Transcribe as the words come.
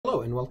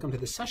and welcome to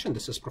this session.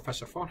 This is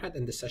Professor Farhad.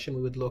 In this session,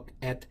 we would look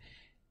at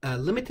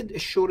limited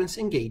assurance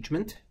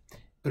engagement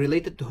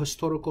related to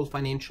historical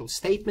financial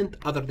statement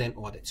other than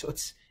audit. So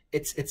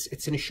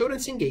it's an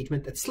assurance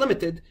engagement. It's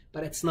limited,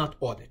 but it's not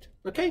audit.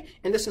 Okay,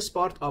 and this is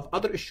part of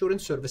other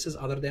assurance services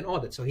other than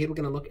audit. So here we're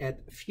going to look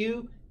at a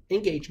few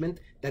engagement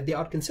that they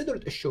are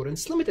considered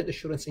assurance, limited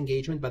assurance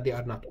engagement, but they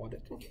are not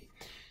audit. Okay.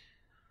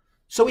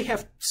 So we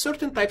have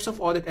certain types of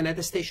audit and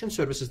attestation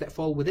services that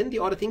fall within the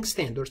auditing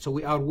standard. So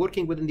we are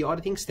working within the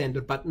auditing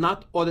standard, but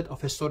not audit of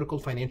historical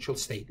financial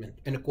statement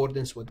in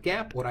accordance with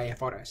GAAP or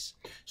IFRS.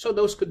 So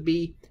those could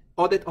be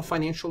audit of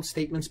financial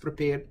statements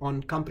prepared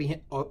on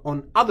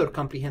other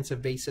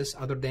comprehensive basis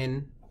other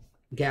than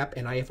GAAP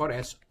and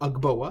IFRS,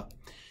 UGBOA.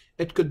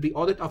 It could be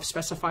audit of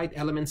specified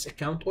elements,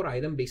 account or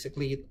item,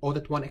 basically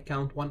audit one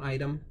account, one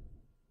item,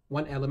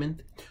 one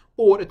element,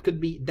 or it could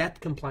be debt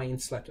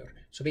compliance letter.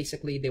 So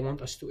basically they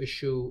want us to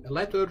issue a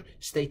letter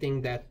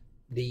stating that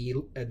the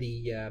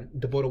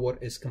borrower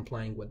is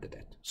complying with the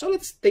debt. So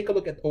let's take a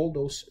look at all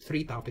those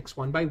three topics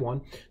one by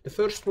one. The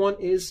first one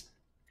is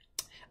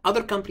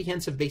other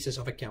comprehensive basis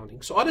of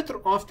accounting. So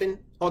auditor often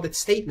audit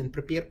statement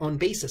prepared on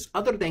basis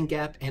other than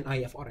GAAP and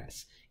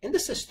IFRS. And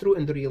this is true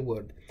in the real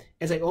world.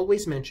 As I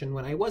always mention,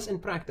 when I was in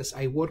practice,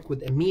 I worked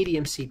with a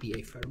medium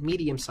CPA firm,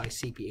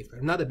 medium-sized CPA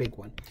firm, not a big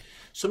one.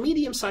 So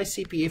medium-sized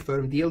CPA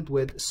firm dealt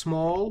with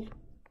small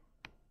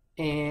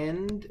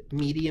and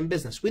medium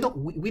business. We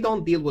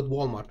don't deal with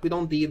Walmart. We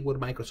don't deal with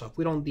Microsoft.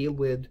 We don't deal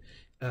with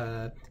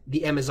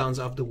the Amazons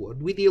of the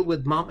world. We deal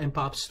with mom and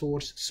pop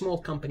stores, small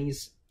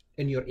companies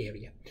in your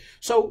area.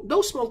 So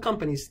those small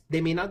companies, they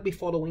may not be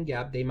following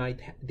GAAP.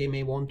 They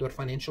may want their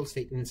financial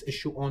statements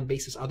issued on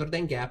basis other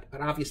than GAAP,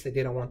 but obviously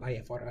they don't want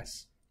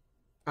IFRS.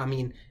 I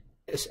mean,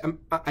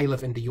 I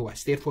live in the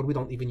US, therefore we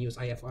don't even use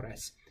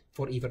IFRS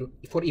for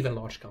even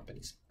large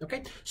companies.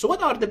 Okay, so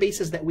what are the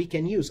bases that we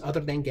can use other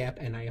than GAAP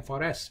and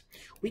IFRS?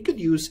 We could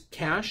use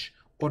cash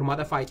or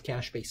modified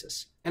cash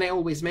basis. And I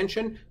always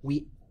mention,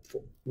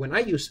 when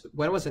I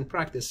was in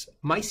practice,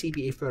 my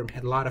CPA firm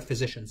had a lot of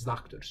physicians,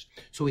 doctors.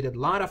 So we did a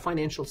lot of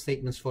financial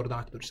statements for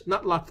doctors,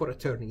 not a lot for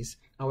attorneys.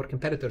 Our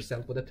competitors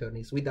dealt with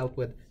attorneys. We dealt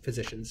with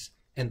physicians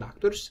and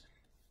doctors.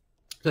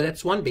 So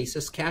that's one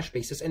basis, cash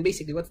basis. And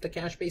basically, what's the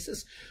cash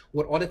basis?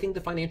 We're auditing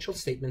the financial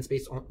statements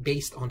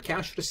based on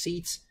cash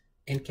receipts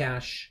and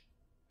cash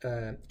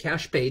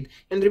paid.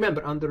 And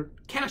remember, under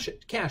cash,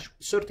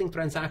 certain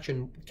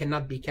transaction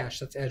cannot be cash,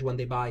 such as when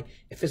they buy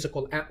a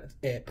physical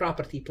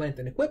property, plant,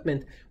 and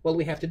equipment. Well,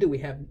 we have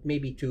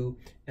maybe to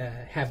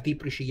have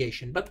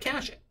depreciation. But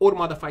cash or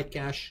modified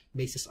cash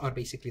basis are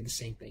basically the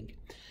same thing.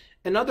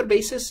 Another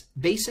basis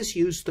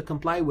used to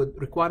comply with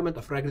requirement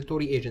of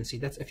regulatory agency.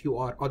 That's if you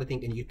are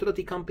auditing a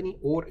utility company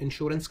or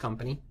insurance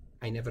company.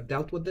 I never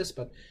dealt with this,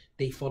 but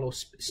they follow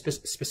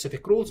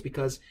specific rules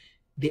because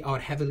they are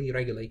heavily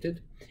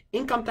regulated.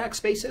 Income tax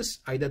basis,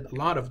 I did a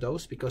lot of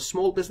those because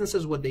small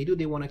businesses, what they do,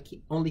 they want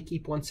to only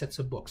keep one set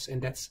of books,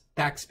 and that's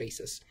tax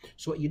basis.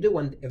 So what you do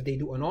if they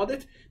do an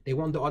audit, they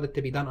want the audit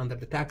to be done under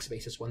the tax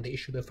basis. When they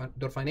issue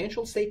their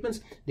financial statements,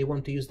 they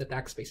want to use the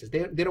tax basis.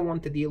 They don't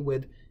want to deal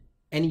with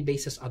any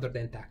basis other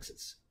than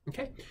taxes.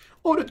 Okay,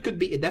 or it could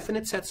be a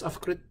definite sets of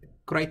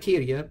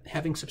criteria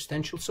having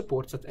substantial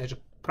support, such as a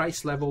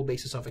price level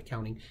basis of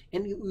accounting.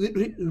 And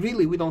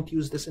really, we don't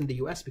use this in the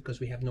US because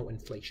we have no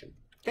inflation.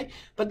 Okay,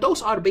 but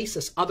those are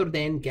bases other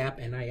than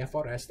GAAP and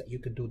IFRS that you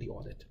could do the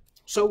audit.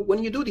 So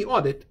when you do the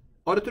audit,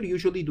 auditor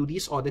usually do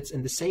these audits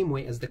in the same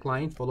way as the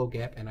client follow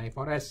GAAP and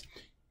IFRS.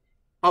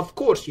 Of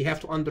course, you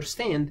have to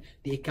understand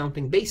the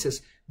accounting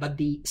basis, but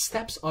the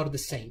steps are the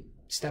same.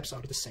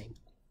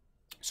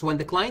 So when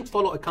the client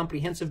follow a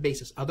comprehensive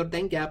basis other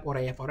than GAAP or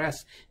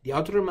IFRS, the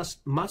auditor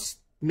must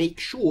make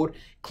sure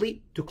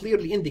to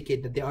clearly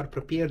indicate that they are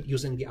prepared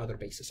using the other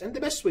basis. And the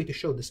best way to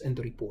show this in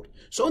the report.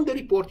 So in the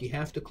report, you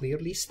have to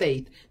clearly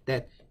state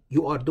that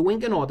you are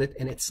doing an audit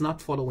and it's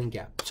not following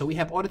GAAP. So we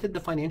have audited the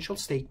financial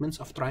statements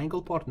of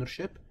Triangle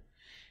Partnership,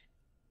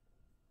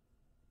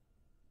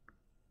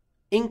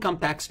 income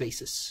tax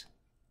basis,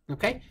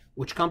 okay,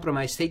 which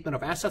comprise statement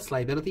of assets,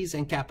 liabilities,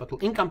 and capital.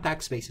 Income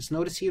tax basis.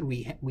 Notice here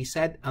we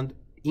said on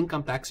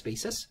income tax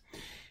basis.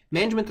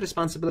 Management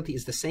responsibility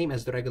is the same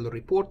as the regular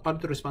report.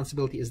 Auditor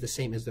responsibility is the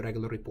same as the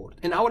regular report.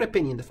 In our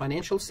opinion, the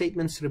financial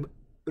statements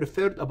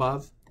referred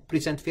above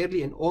present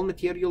fairly in all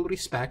material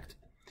respect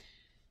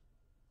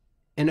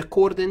in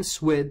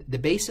accordance with the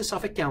basis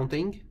of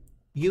accounting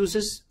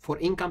uses for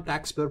income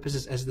tax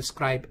purposes as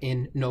described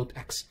in Note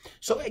X.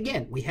 So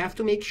again, we have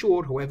to make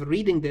sure, whoever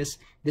reading this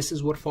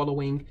is we're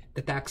following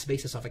the tax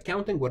basis of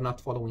accounting. We're not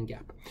following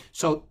GAAP.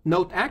 So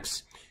Note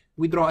X,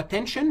 we draw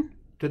attention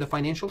to the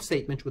financial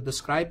statement which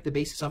describe the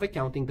basis of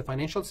accounting. The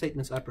financial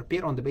statements are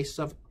prepared on the basis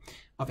of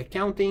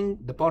accounting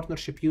the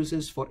partnership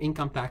uses for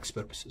income tax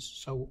purposes.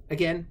 So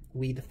again,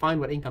 we define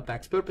what income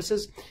tax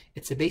purposes.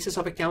 It's a basis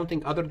of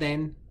accounting other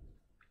than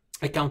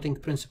accounting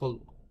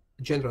principle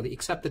generally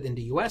accepted in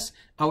the US.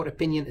 Our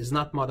opinion is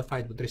not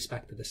modified with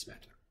respect to this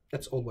matter.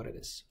 That's all what it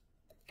is.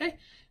 Okay.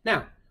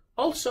 Now,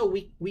 also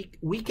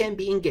we can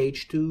be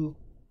engaged to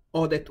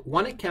audit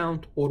one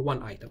account or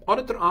one item.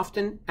 Auditor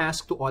often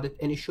asked to audit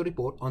and issue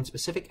report on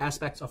specific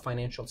aspects of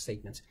financial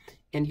statements.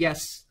 And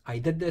yes, I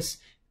did this.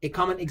 A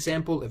common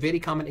example, a very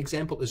common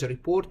example, is a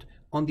report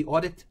on the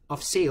audit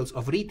of sales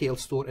of retail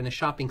store in a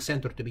shopping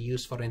center to be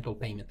used for rental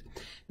payment.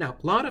 Now,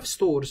 a lot of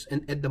stores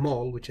at the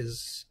mall, which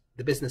is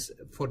the business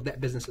for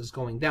that business, is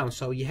going down.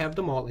 So you have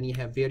the mall and you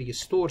have various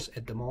stores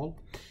at the mall.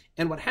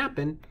 And what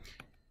happened,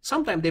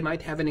 sometimes they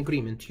might have an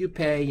agreement. You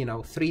pay,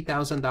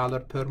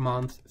 $3,000 per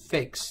month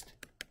fixed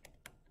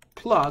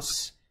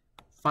plus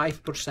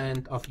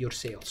 5% of your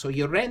sales. So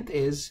your rent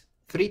is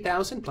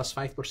 $3,000 plus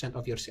 5%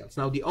 of your sales.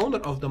 Now, the owner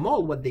of the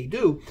mall, what they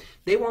do,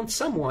 they want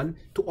someone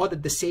to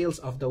audit the sales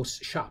of those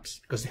shops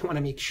because they want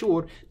to make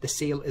sure the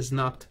sale is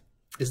not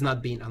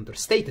being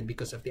understated,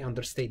 because if they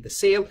understate the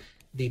sale,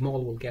 the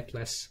mall will get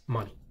less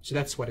money. So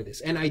that's what it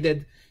is. And I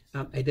did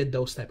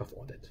those type of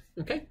audit.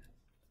 Okay.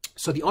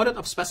 So the audit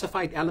of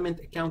specified element,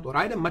 account, or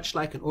item, much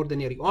like an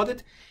ordinary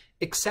audit,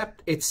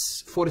 except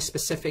it's for a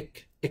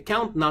specific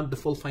account, not the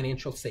full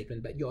financial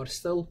statement, but you are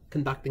still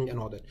conducting an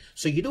audit.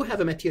 So you do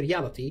have a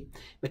materiality.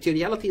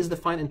 Materiality is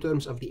defined in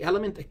terms of the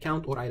element,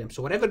 account, or item.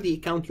 So whatever the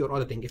account you're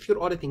auditing, if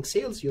you're auditing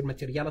sales, your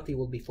materiality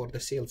will be for the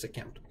sales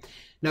account.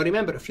 Now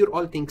remember, if you're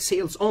auditing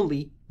sales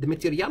only, the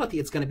materiality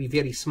is going to be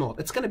very small.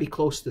 It's going to be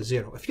close to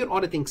zero. If you're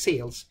auditing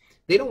sales,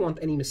 they don't want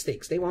any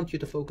mistakes. They want you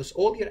to focus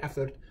all your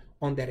effort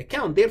on that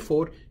account.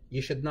 Therefore,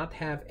 you should not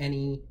have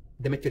any,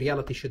 the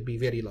materiality should be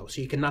very low.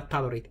 So you cannot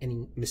tolerate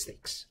any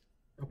mistakes.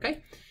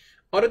 Okay.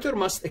 Auditor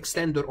must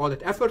extend their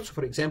audit efforts.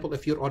 For example,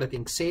 if you're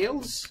auditing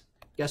sales,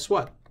 guess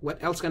what?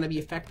 What else is going to be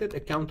affected?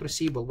 Account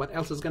receivable. What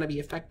else is going to be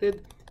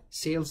affected?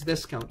 Sales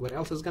discount. What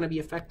else is going to be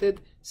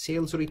affected?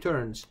 Sales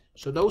returns.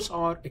 So those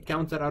are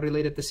accounts that are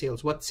related to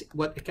sales.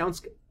 What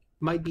accounts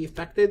might be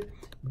affected?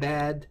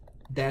 Bad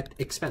debt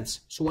expense.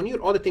 So when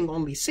you're auditing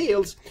only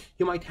sales,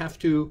 you might have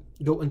to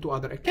go into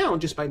other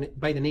account just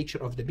by the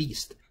nature of the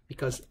beast,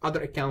 because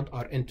other accounts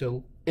are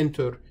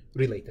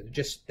interrelated.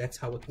 Just that's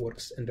how it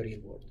works in the real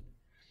world.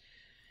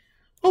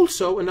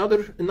 Also,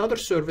 another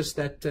service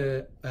that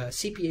a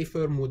CPA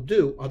firm would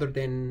do, other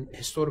than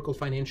historical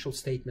financial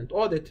statement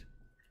audit,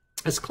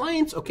 as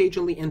clients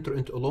occasionally enter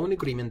into a loan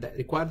agreement that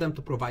require them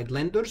to provide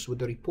lenders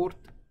with a report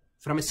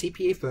from a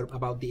CPA firm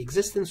about the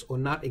existence or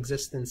not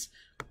existence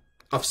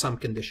of some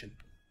condition.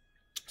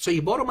 So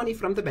you borrow money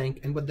from the bank,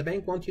 and what the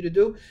bank wants you to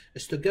do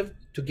is to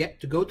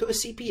go to a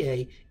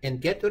CPA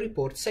and get a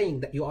report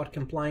saying that you are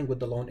complying with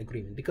the loan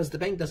agreement, because the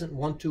bank doesn't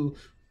want to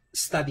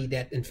study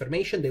that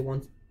information. They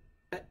want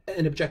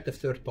an objective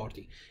third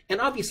party.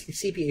 And obviously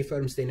CPA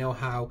firms, they know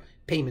how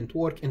payment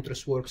work,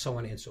 interest work, so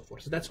on and so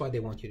forth. So that's why they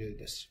want you to do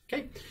this.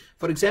 Okay.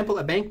 For example,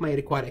 a bank may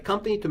require a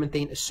company to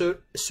maintain a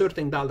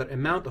certain dollar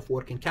amount of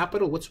working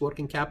capital. What's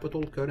working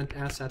capital? Current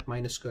asset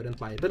minus current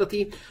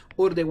liability.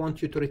 Or they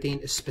want you to retain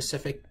a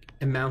specific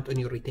amount on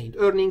your retained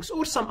earnings,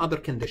 or some other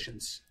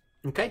conditions.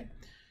 Okay.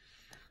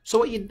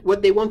 So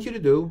what they want you to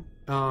do,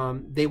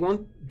 they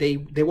want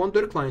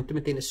their client to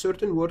maintain a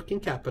certain working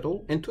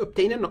capital and to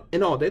obtain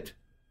an audit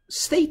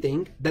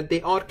stating that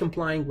they are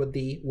complying with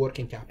the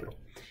working capital.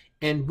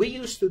 And we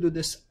used to do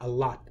this a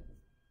lot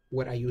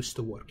where I used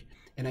to work.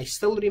 And I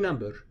still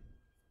remember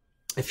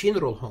a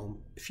funeral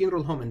home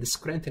in the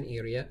Scranton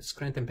area,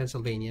 Scranton,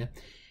 Pennsylvania.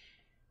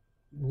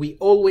 We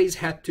always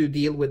had to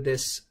deal with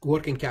this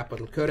working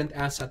capital, current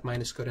asset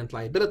minus current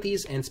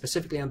liabilities. And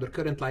specifically under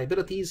current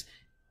liabilities,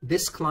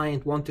 this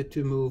client wanted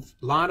to move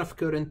a lot of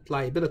current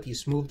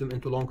liabilities, move them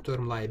into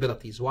long-term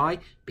liabilities. Why?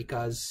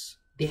 Because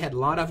they had a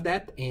lot of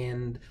that,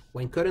 and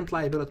when current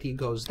liability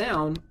goes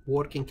down,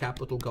 working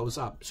capital goes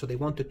up. So they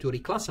wanted to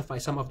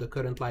reclassify some of the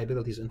current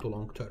liabilities into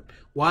long-term.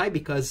 Why?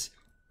 Because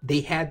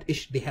they had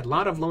a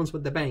lot of loans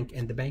with the bank,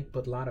 and the bank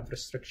put a lot of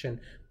restriction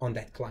on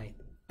that client.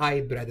 I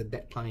dreaded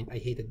that client. I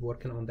hated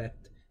working on that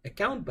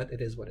account, but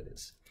it is what it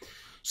is.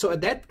 So a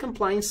debt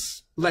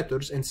compliance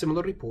letters and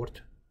similar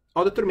report,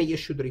 auditor may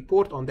issue the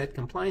report on debt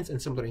compliance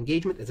and similar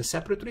engagement as a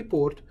separate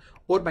report,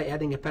 or by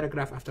adding a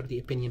paragraph after the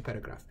opinion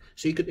paragraph.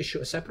 So you could issue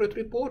a separate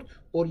report,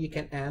 or you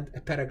can add a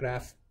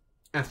paragraph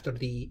after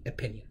the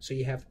opinion. So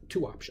you have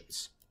two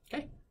options.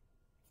 Okay.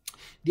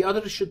 The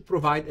auditor should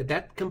provide a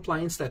debt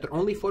compliance letter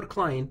only for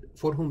client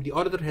for whom the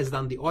auditor has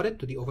done the audit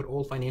to the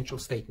overall financial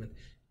statement.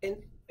 And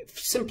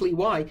simply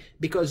why?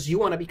 Because you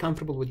want to be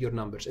comfortable with your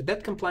numbers. A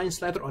debt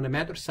compliance letter on a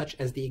matter such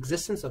as the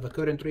existence of a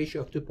current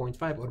ratio of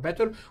 2.5 or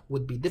better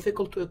would be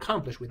difficult to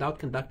accomplish without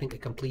conducting a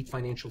complete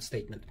financial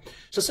statement.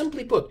 So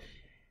simply put,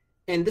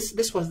 and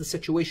this was the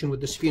situation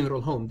with this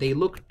funeral home. They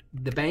looked,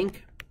 the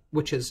bank,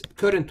 which is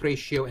current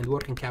ratio and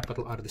working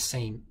capital are the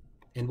same.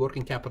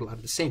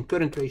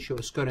 Current ratio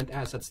is current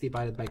assets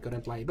divided by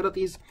current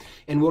liabilities,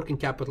 and working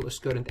capital is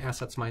current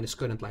assets minus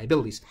current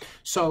liabilities.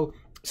 So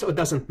it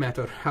doesn't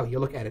matter how you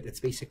look at it. It's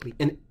basically,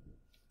 and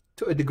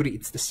to a degree,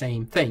 it's the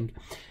same thing.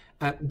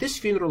 This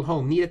funeral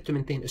home needed to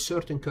maintain a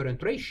certain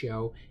current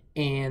ratio,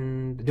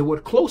 and they were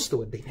close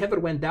to it. They never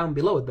went down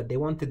below it, but they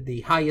wanted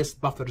the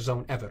highest buffer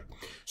zone ever.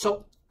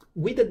 So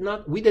we would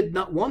not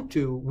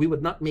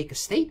make a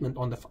statement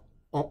on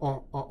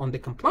on the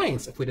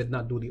compliance if we did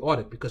not do the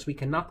audit, because we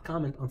cannot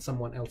comment on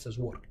someone else's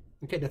work.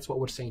 Okay, that's what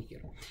we're saying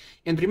here.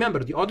 And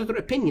remember, the auditor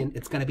opinion,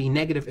 it's going to be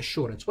negative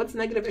assurance. What's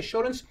negative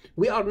assurance?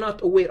 We are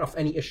not aware of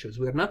any issues.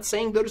 We're not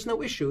saying there's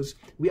no issues.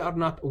 We are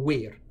not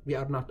aware. We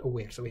are not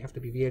aware. So we have to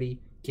be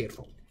very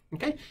careful.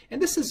 Okay, and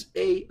this is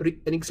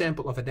an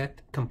example of a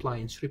debt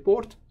compliance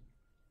report.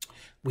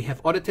 We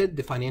have audited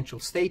the financial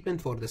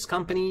statement for this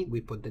company.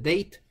 We put the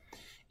date.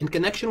 In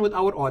connection with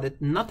our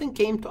audit, nothing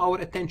came to our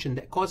attention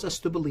that caused us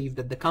to believe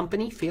that the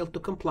company failed to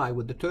comply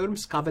with the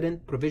terms,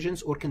 covenant,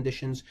 provisions, or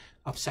conditions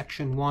of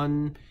Section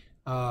 1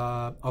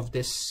 of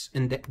this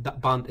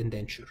bond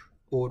indenture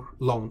or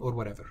loan or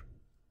whatever.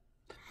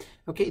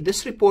 Okay,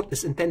 this report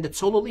is intended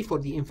solely for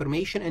the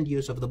information and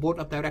use of the board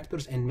of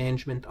directors and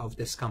management of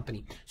this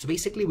company. So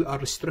basically, we are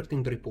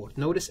restricting the report.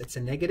 Notice it's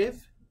a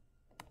negative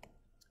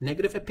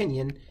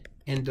opinion,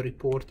 and the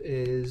report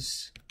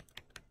is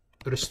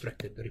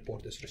restricted. The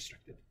report is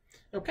restricted.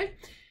 Okay,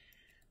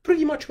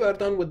 pretty much we are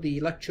done with the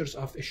lectures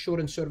of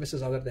assurance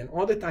services other than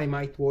audit. I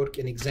might work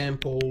an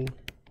example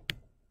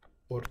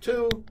or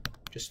two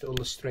just to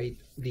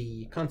illustrate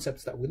the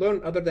concepts that we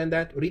learned. Other than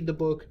that, read the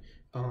book,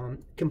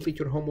 complete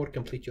your homework,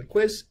 complete your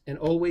quiz, and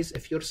always,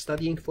 if you're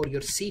studying for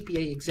your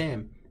CPA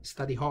exam,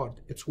 study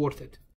hard. It's worth it.